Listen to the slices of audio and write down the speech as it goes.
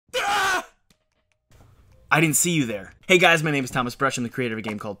I didn't see you there. Hey guys, my name is Thomas Brush. I'm the creator of a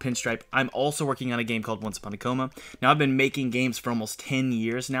game called Pinstripe. I'm also working on a game called Once Upon a Coma. Now, I've been making games for almost 10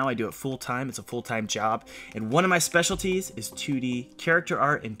 years now. I do it full-time. It's a full-time job. And one of my specialties is 2D character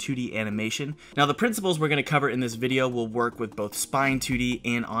art and 2D animation. Now, the principles we're going to cover in this video will work with both Spine 2D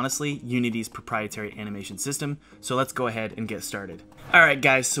and, honestly, Unity's proprietary animation system. So let's go ahead and get started. Alright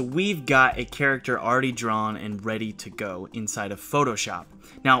guys, so we've got a character already drawn and ready to go inside of Photoshop.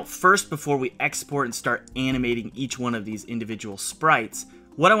 Now, first, before we export and start animating each one of these individual sprites,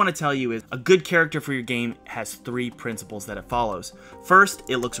 what I want to tell you is a good character for your game has 3 principles that it follows. First,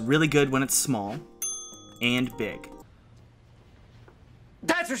 it looks really good when it's small and big.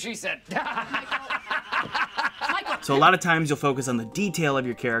 That's what she said. So a lot of times you'll focus on the detail of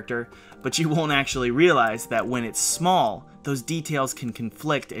your character, but you won't actually realize that when it's small, those details can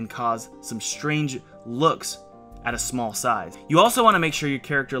conflict and cause some strange looks at a small size. You also want to make sure your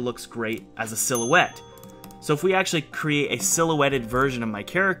character looks great as a silhouette. So if we actually create a silhouetted version of my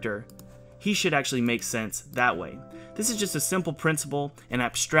character, he should actually make sense that way. This is just a simple principle, an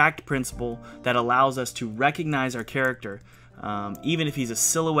abstract principle that allows us to recognize our character, even if he's a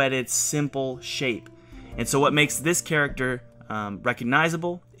silhouetted, simple shape. And so what makes this character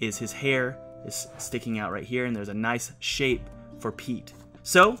recognizable is his hair is sticking out right here, and there's a nice shape for Pete.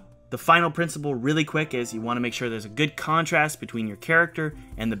 So the final principle really quick is you want to make sure there's a good contrast between your character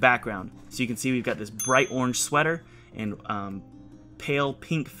and the background. So you can see we've got this bright orange sweater and pale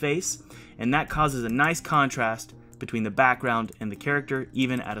pink face, and that causes a nice contrast between the background and the character,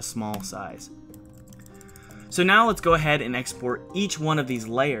 even at a small size. So now let's go ahead and export each one of these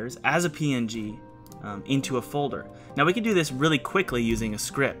layers as a PNG into a folder. Now we can do this really quickly using a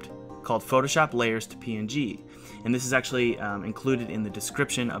script called Photoshop Layers to PNG, and this is actually included in the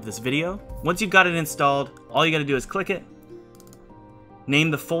description of this video. Once you've got it installed, all you got to do is click it,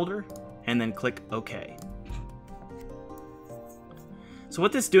 name the folder, and then click OK. So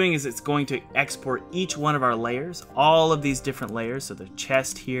what this is doing is it's going to export each one of our layers, all of these different layers, so the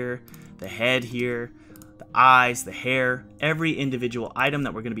chest here, the head here, the eyes, the hair, every individual item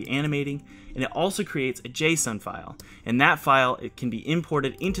that we're going to be animating, and it also creates a JSON file. And that file, it can be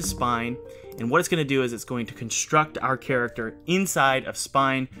imported into Spine, and what it's going to do is it's going to construct our character inside of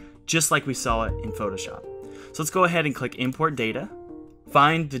Spine just like we saw it in Photoshop. So let's go ahead and click Import Data,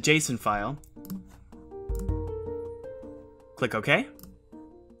 find the JSON file, click OK,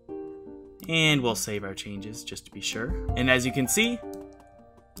 and we'll save our changes just to be sure. And as you can see,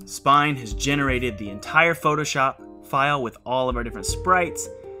 Spine has generated the entire Photoshop file with all of our different sprites,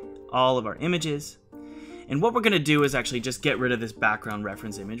 all of our images. And what we're going to do is actually just get rid of this background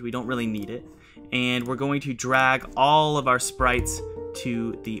reference image. We don't really need it. And we're going to drag all of our sprites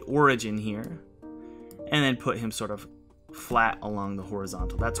to the origin here and then put him sort of flat along the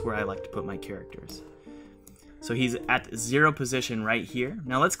horizontal. That's where I like to put my characters. So he's at 0 position right here.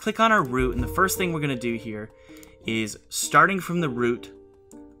 Now let's click on our root, and the first thing we're going to do here is, starting from the root,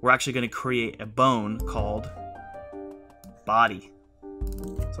 we're actually going to create a bone called body.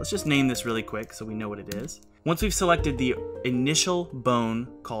 So let's just name this really quick so we know what it is. Once we've selected the initial bone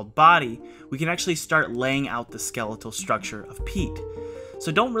called body, we can actually start laying out the skeletal structure of Pete.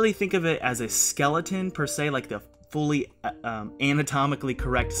 So don't really think of it as a skeleton per se, like the fully anatomically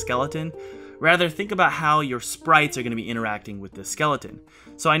correct skeleton. Rather, think about how your sprites are going to be interacting with the skeleton.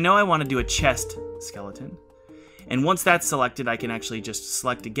 So I know I want to do a chest skeleton. And once that's selected, I can actually just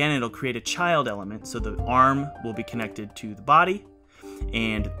select again. It'll create a child element. So the arm will be connected to the body.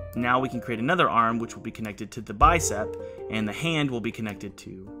 And now we can create another arm, which will be connected to the bicep. And the hand will be connected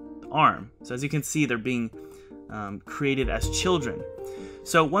to the arm. So as you can see, they're being created as children.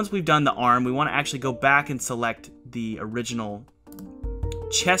 So once we've done the arm, we want to actually go back and select the original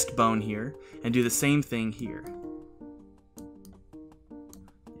chest bone here and do the same thing here.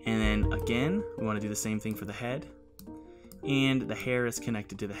 And then again, we want to do the same thing for the head. And the hair is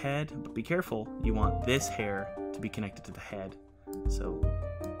connected to the head, but be careful, you want this hair to be connected to the head. So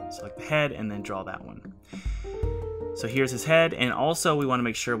select the head and then draw that one. So here's his head, and also we want to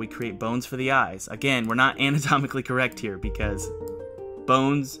make sure we create bones for the eyes. Again, we're not anatomically correct here because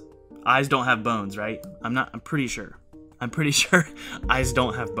eyes don't have bones, right? I'm pretty sure eyes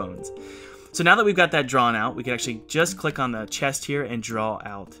don't have bones. So now that we've got that drawn out, we can actually just click on the chest here and draw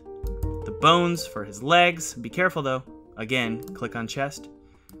out the bones for his legs. Be careful though. Again, click on chest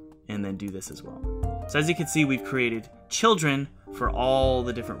and then do this as well. So as you can see, we've created children for all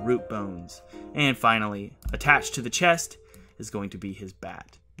the different root bones. And finally, attached to the chest is going to be his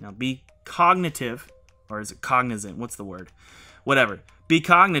bat. Now be cognitive, or is it cognizant? What's the word? Whatever. Be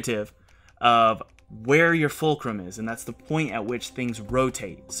cognitive of where your fulcrum is, and that's the point at which things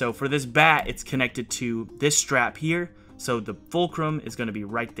rotate. So for this bat, it's connected to this strap here, so the fulcrum is going to be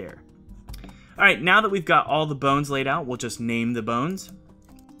right there. All right, now that we've got all the bones laid out, we'll just name the bones.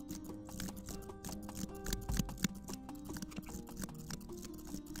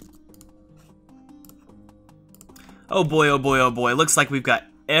 Oh boy, oh boy, oh boy. Looks like we've got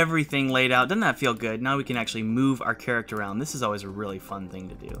everything laid out. Doesn't that feel good? Now we can actually move our character around. This is always a really fun thing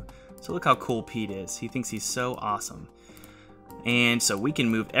to do. So look how cool Pete is. He thinks he's so awesome. And so we can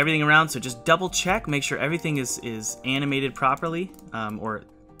move everything around. So just double check, make sure everything is animated properly, or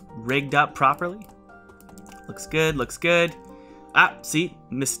rigged up properly. Looks good, looks good. Ah, see,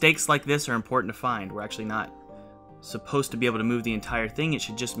 mistakes like this are important to find. We're actually not supposed to be able to move the entire thing. It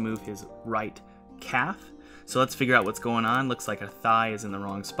should just move his right calf. So let's figure out what's going on. Looks like a thigh is in the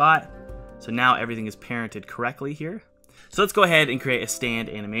wrong spot. So now everything is parented correctly here. So let's go ahead and create a stand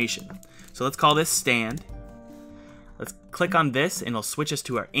animation. So let's call this stand. Let's click on this and it'll switch us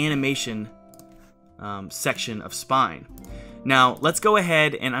to our animation section of spine. Now let's go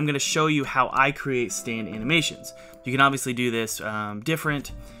ahead and I'm going to show you how I create stand animations. You can obviously do this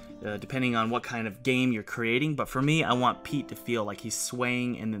different depending on what kind of game you're creating, but for me I want Pete to feel like he's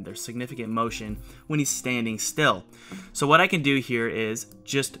swaying and then there's significant motion when he's standing still. So what I can do here is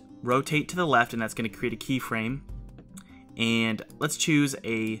just rotate to the left, and that's going to create a keyframe, and let's choose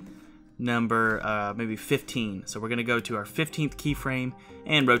a number maybe 15. So we're going to go to our 15th keyframe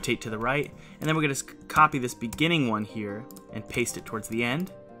and rotate to the right, and then we're going to copy this beginning one here and paste it towards the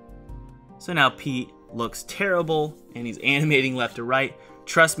end. So now Pete looks terrible and he's animating left to right.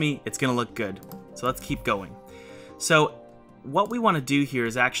 Trust me, it's gonna look good. So let's keep going. So what we want to do here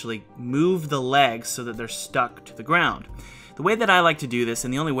is actually move the legs so that they're stuck to the ground. The way that I like to do this,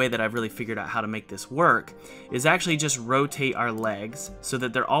 and the only way that I've really figured out how to make this work, is actually just rotate our legs so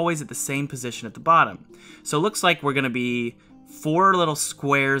that they're always at the same position at the bottom. So it looks like we're gonna be 4 little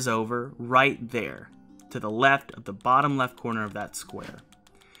squares over right there to the left of the bottom left corner of that square.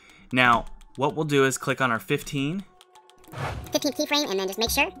 Now what we'll do is click on our 15th keyframe and then just make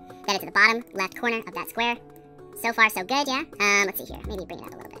sure that it's at the bottom left corner of that square. So far so good, yeah? Let's see here, maybe bring it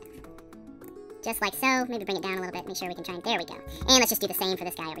up a little bit. Just like so, maybe bring it down a little bit, make sure we can try and, there we go. And let's just do the same for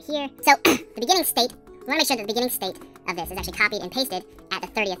this guy over here. So, the beginning state, we want to make sure that the beginning state of this is actually copied and pasted at the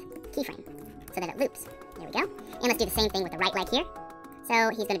 30th keyframe, so that it loops. There we go. And let's do the same thing with the right leg here. So,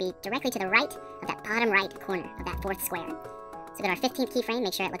 he's going to be directly to the right of that bottom right corner of that 4th square. So go to our 15th keyframe,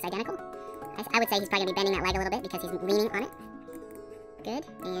 make sure it looks identical. I would say he's probably going to be bending that leg a little bit because he's leaning on it. Good.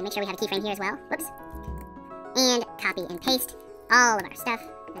 And make sure we have a keyframe here as well. Whoops. And copy and paste all of our stuff.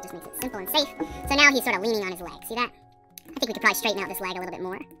 That just makes it simple and safe. So now he's sort of leaning on his leg. See that? I think we could probably straighten out this leg a little bit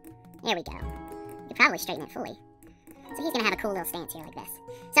more. There we go. We could probably straighten it fully. So he's going to have a cool little stance here like this.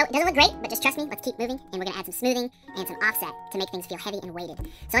 So it doesn't look great, but just trust me. Let's keep moving. And we're going to add some smoothing and some offset to make things feel heavy and weighted.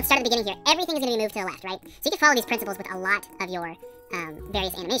 So let's start at the beginning here. Everything is going to be moved to the left, right? So you can follow these principles with a lot of your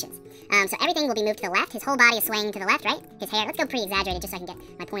various animations. So everything will be moved to the left. His whole body is swaying to the left, right? His hair, let's go pretty exaggerated just so I can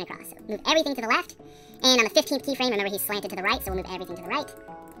get my point across. So move everything to the left. And on the 15th keyframe, remember he's slanted to the right, so we'll move everything to the right.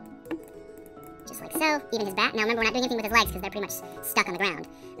 Just like so. Even his back. Now remember, we're not doing anything with his legs because they're pretty much stuck on the ground.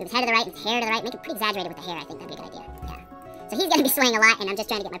 Move his head to the right and his hair to the right. Make it pretty exaggerated with the hair, I think that'd be a good idea. Yeah. So he's going to be swaying a lot, and I'm just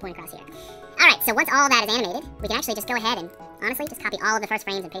trying to get my point across here. Alright, so once all that is animated, we can actually just go ahead and, honestly, just copy all of the first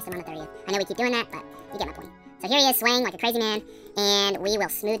frames and paste them on the 30th. I know we keep doing that, but you get my point. So here he is swaying like a crazy man, and we will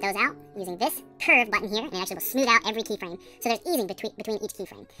smooth those out using this curve button here, and it actually will smooth out every keyframe, so there's easing between each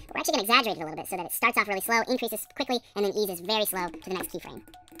keyframe. But we're actually going to exaggerate it a little bit so that it starts off really slow, increases quickly, and then eases very slow to the next keyframe.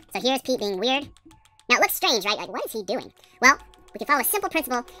 So here's Pete being weird. Now it looks strange, right? Like, what is he doing? Well, we can follow a simple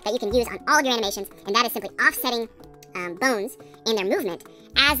principle that you can use on all of your animations, and that is simply offsetting bones in their movement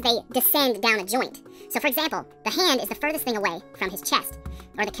as they descend down a joint. So for example, the hand is the furthest thing away from his chest,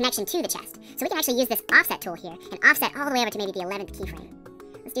 or the connection to the chest. So we can actually use this offset tool here and offset all the way over to maybe the 11th keyframe.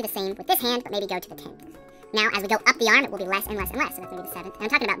 Let's do the same with this hand, but maybe go to the 10th. Now, as we go up the arm, it will be less and less and less. So that's maybe the 7th. And I'm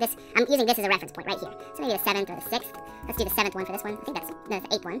talking about this, I'm using this as a reference point right here. So maybe the 7th or the 6th. Let's do the 7th one for this one. I think that's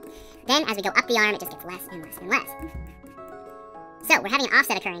the 8th one. Then, as we go up the arm, it just gets less and less and less. So, we're having an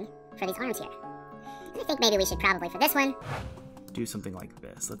offset occurring for these arms here. And I think maybe we should probably, for this one, do something like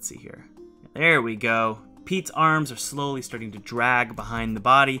this. Let's see here. There we go. Pete's arms are slowly starting to drag behind the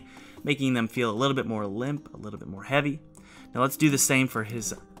body, making them feel a little bit more limp, a little bit more heavy. Now let's do the same for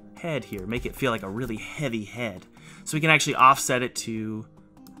his head here. Make it feel like a really heavy head. So we can actually offset it to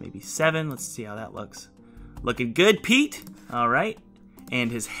maybe 7. Let's see how that looks. Looking good, Pete. All right.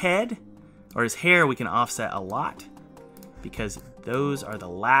 And his head, or his hair, we can offset a lot because those are the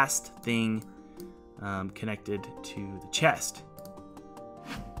last thing connected to the chest.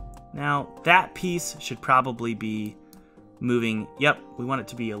 Now that piece should probably be moving. Yep, we want it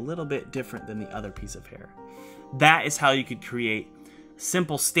to be a little bit different than the other piece of hair. That is how you could create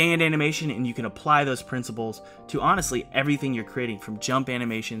simple stand animation, and you can apply those principles to honestly everything you're creating, from jump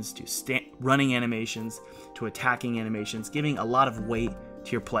animations to running animations to attacking animations, giving a lot of weight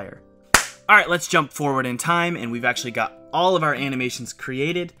to your player. All right, let's jump forward in time, and we've actually got all of our animations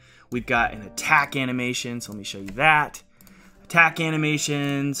created. We've got an attack animation, so let me show you that. Attack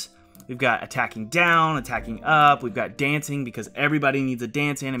animations. We've got attacking down, attacking up. We've got dancing, because everybody needs a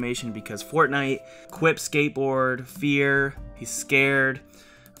dance animation, because Fortnite, Quip skateboard, fear, he's scared.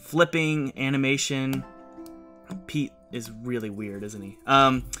 Flipping animation. Pete is really weird, isn't he?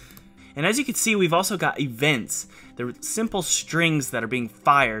 And as you can see, we've also got events. They're simple strings that are being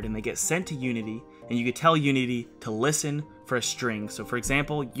fired, and they get sent to Unity, and you can tell Unity to listen for a string. So for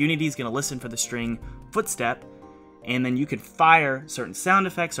example, Unity is going to listen for the string footstep, and then you can fire certain sound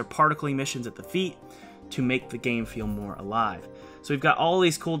effects or particle emissions at the feet to make the game feel more alive. So we've got all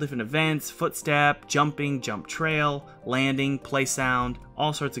these cool different events: footstep, jumping, jump trail, landing, play sound,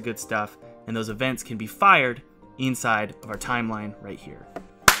 all sorts of good stuff. And those events can be fired inside of our timeline right here.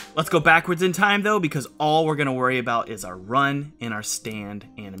 Let's go backwards in time though, because all we're gonna worry about is our run and our stand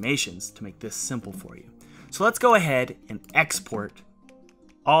animations to make this simple for you. So let's go ahead and export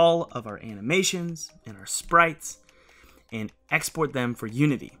all of our animations and our sprites and export them for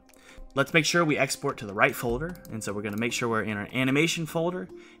Unity. Let's make sure we export to the right folder, and so we're going to make sure we're in our animation folder,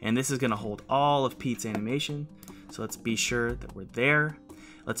 and this is going to hold all of Pete's animation, so let's be sure that we're there.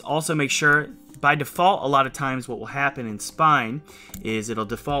 Let's also make sure, by default, a lot of times what will happen in Spine is it'll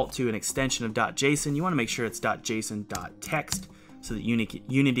default to an extension of .json. You want to make sure it's .json.text so that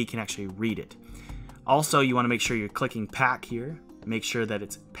Unity can actually read it. Also, you want to make sure you're clicking pack here. Make sure that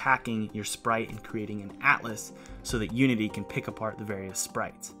it's packing your sprite and creating an atlas so that Unity can pick apart the various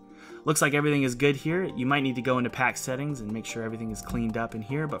sprites. Looks like everything is good here. You might need to go into pack settings and make sure everything is cleaned up in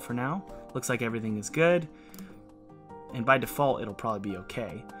here, but for now, looks like everything is good. And by default, it'll probably be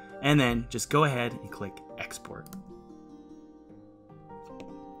okay. And then just go ahead and click export.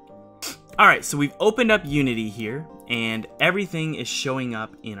 All right, so we've opened up Unity here, and everything is showing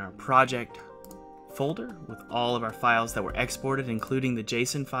up in our project folder with all of our files that were exported, including the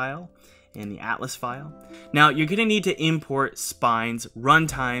JSON file and the Atlas file. Now you're going to need to import Spine's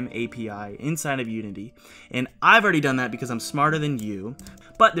runtime API inside of Unity, and I've already done that because I'm smarter than you,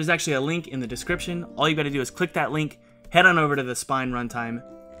 but there's actually a link in the description. All you got to do is click that link, head on over to the Spine runtime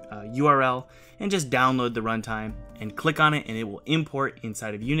URL, and just download the runtime and click on it, and it will import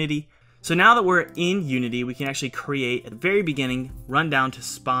inside of Unity. So now that we're in Unity, we can actually create, at the very beginning, run down to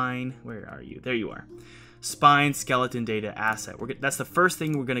Spine. Where are you? There you are. Spine skeleton data asset. That's the first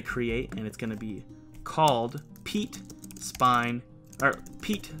thing we're going to create, and it's going to be called Pete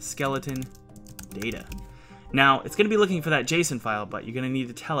skeleton data. Now it's going to be looking for that JSON file, but you're going to need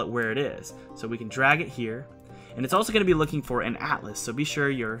to tell it where it is. So we can drag it here, and it's also going to be looking for an atlas. So be sure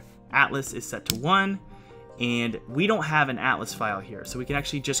your atlas is set to 1, and we don't have an atlas file here, so we can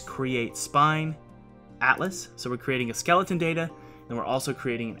actually just create Spine atlas. So we're creating a skeleton data, and we're also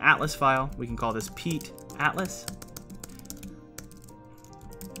creating an atlas file. We can call this Pete atlas.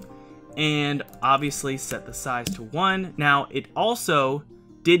 And obviously set the size to 1. Now it also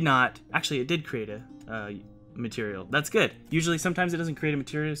did not, actually it did create a material. That's good. Usually sometimes it doesn't create a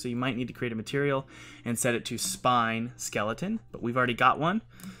material, so you might need to create a material and set it to Spine skeleton, but we've already got one.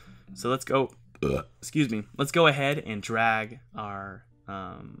 So let's go, excuse me, let's go ahead and drag our,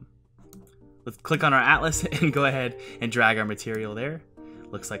 let's click on our atlas and go ahead and drag our material there.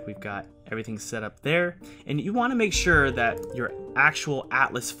 Looks like we've got everything set up there. And you want to make sure that your actual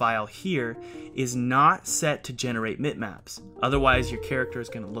atlas file here is not set to generate bitmaps. Otherwise, your character is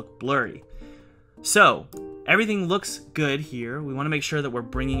going to look blurry. So everything looks good here. We want to make sure that we're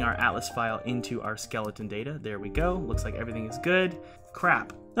bringing our atlas file into our skeleton data. There we go. Looks like everything is good.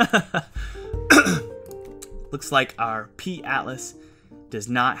 Crap. Looks like our P atlas does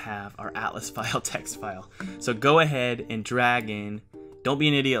not have our atlas file text file. So go ahead and drag in, don't be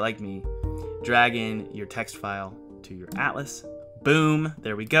an idiot like me, drag in your text file to your atlas. Boom,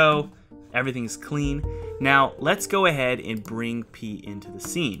 there we go. Everything's clean. Now let's go ahead and bring P into the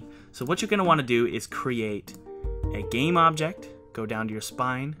scene. So what you're going to want to do is create a game object, go down to your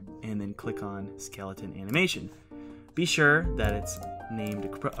Spine, and then click on skeleton animation. Be sure that it's named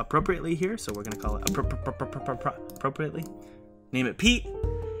appropriately here, so we're going to call it appropriately. Name it Pete.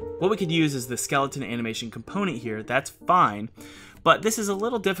 What we could use is the skeleton animation component here. That's fine, but this is a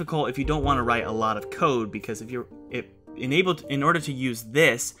little difficult if you don't want to write a lot of code, because if in order to use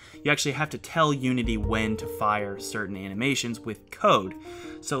this, you actually have to tell Unity when to fire certain animations with code.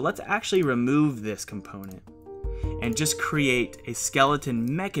 So let's actually remove this component and just create a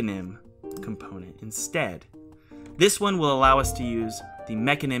skeleton mechanism component instead. This one will allow us to use the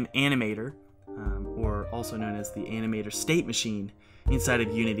mechanism animator, or also known as the animator state machine, inside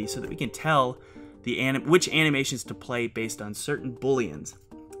of Unity, so that we can tell which animations to play based on certain booleans.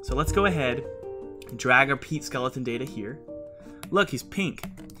 So let's go ahead and drag our Pete skeleton data here. Look, he's pink.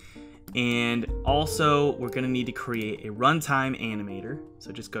 And also, we're going to need to create a runtime animator.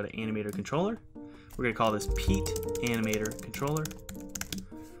 So just go to animator controller. We're going to call this Pete animator controller.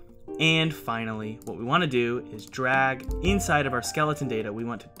 And finally, what we want to do is drag inside of our skeleton data. We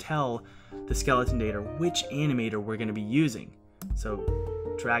want to tell the skeleton data which animator we're going to be using.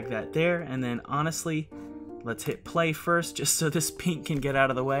 So drag that there, and then honestly, let's hit play first just so this pink can get out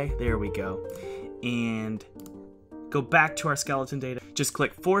of the way. There we go. And go back to our skeleton data. Just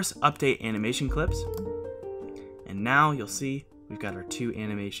click Force Update Animation Clips. And now you'll see we've got our two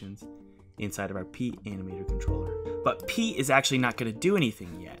animations inside of our Pete animator controller. But Pete is actually not going to do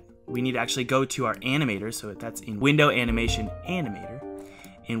anything yet. We need to actually go to our animator, so that's in Window Animation Animator.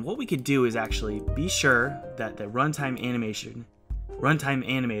 And what we could do is actually be sure that the runtime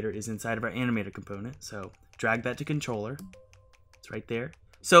animator is inside of our animator component. So drag that to controller. It's right there.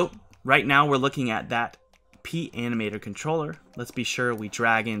 So right now we're looking at that Pete animator controller. Let's be sure we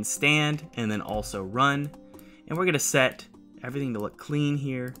drag in stand and then also run. And we're going to set everything to look clean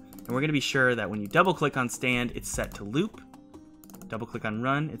here. And we're going to be sure that when you double click on stand, it's set to loop. Double click on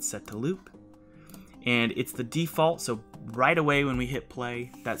run, it's set to loop. And it's the default, so right away when we hit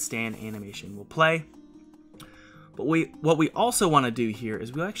play, that stand animation will play. But what we also want to do here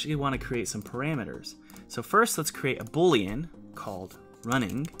is we actually want to create some parameters. So first, let's create a boolean called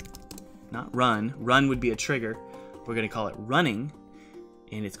running. Not run. Run would be a trigger. We're going to call it running,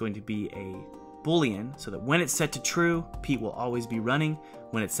 and it's going to be a boolean so that when it's set to true, Pete will always be running.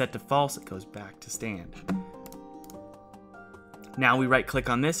 When it's set to false, it goes back to stand. Now we right click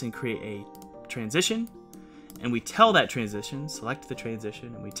on this and create a transition, and we tell that transition, select the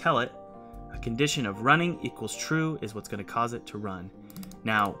transition, and we tell it a condition of running equals true is what's going to cause it to run.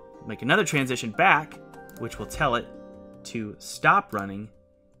 Now make another transition back, which will tell it to stop running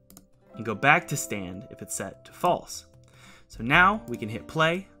and go back to stand if it's set to false. So now we can hit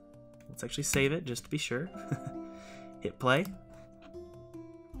play. Let's actually save it just to be sure. Hit play.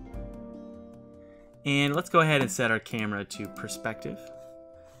 And let's go ahead and set our camera to perspective.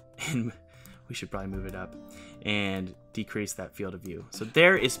 And we should probably move it up and decrease that field of view. So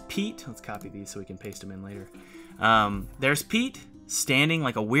there is Pete. Let's copy these so we can paste them in later. There's Pete standing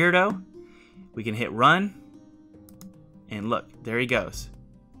like a weirdo. We can hit run. And look, there he goes.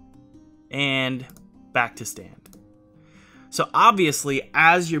 And back to stand. So obviously,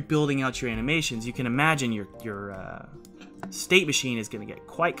 as you're building out your animations, you can imagine your state machine is going to get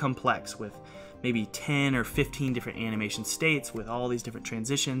quite complex with maybe 10 or 15 different animation states with all these different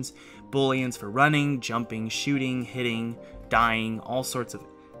transitions, booleans for running, jumping, shooting, hitting, dying, all sorts of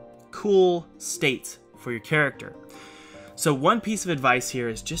cool states for your character. So one piece of advice here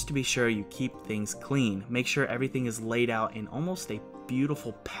is just to be sure you keep things clean. Make sure everything is laid out in almost a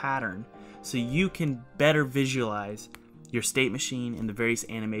beautiful pattern so you can better visualize your state machine and the various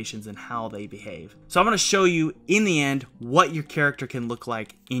animations and how they behave. So I'm going to show you in the end what your character can look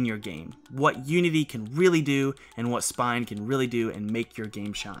like in your game, what Unity can really do and what Spine can really do and make your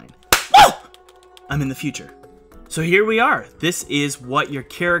game shine. Oh! I'm in the future. So here we are. This is what your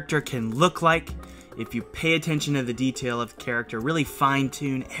character can look like if you pay attention to the detail of the character, really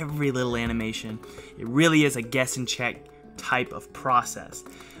fine-tune every little animation. It really is a guess and check type of process.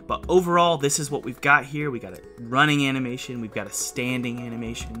 But overall, this is what we've got here. We got a running animation, we've got a standing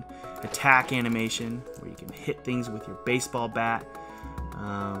animation, attack animation, where you can hit things with your baseball bat,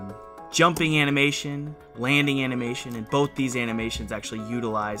 jumping animation, landing animation, and both these animations actually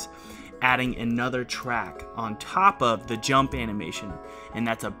utilize adding another track on top of the jump animation, and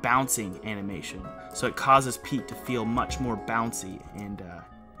that's a bouncing animation. So it causes Pete to feel much more bouncy and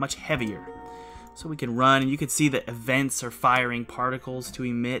much heavier. So we can run, and you can see that events are firing particles to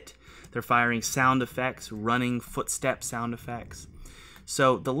emit. They're firing sound effects, running footstep sound effects.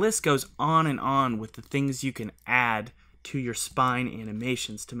 So the list goes on and on with the things you can add to your Spine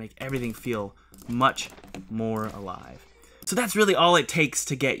animations to make everything feel much more alive. So that's really all it takes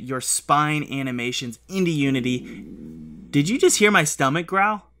to get your Spine animations into Unity. Did you just hear my stomach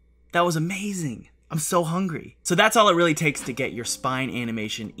growl? That was amazing. I'm so hungry. So that's all it really takes to get your Spine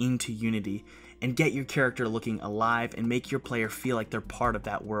animation into Unity. and get your character looking alive and make your player feel like they're part of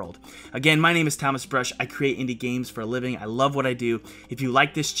that world. Again, my name is Thomas Brush. I create indie games for a living. I love what I do. If you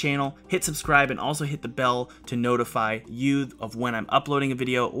like this channel, hit subscribe and also hit the bell to notify you of when I'm uploading a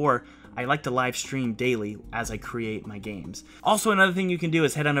video, or I like to live stream daily as I create my games. Also, another thing you can do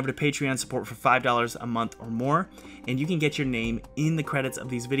is head on over to Patreon support for $5 a month or more, and you can get your name in the credits of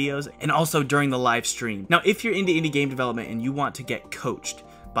these videos and also during the live stream. Now, if you're into indie game development and you want to get coached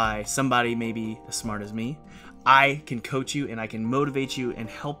by somebody maybe as smart as me, I can coach you and I can motivate you and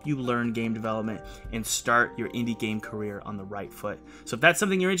help you learn game development and start your indie game career on the right foot. So if that's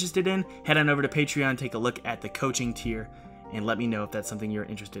something you're interested in, head on over to Patreon, take a look at the coaching tier, and let me know if that's something you're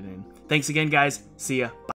interested in. Thanks again, guys. See ya. Bye.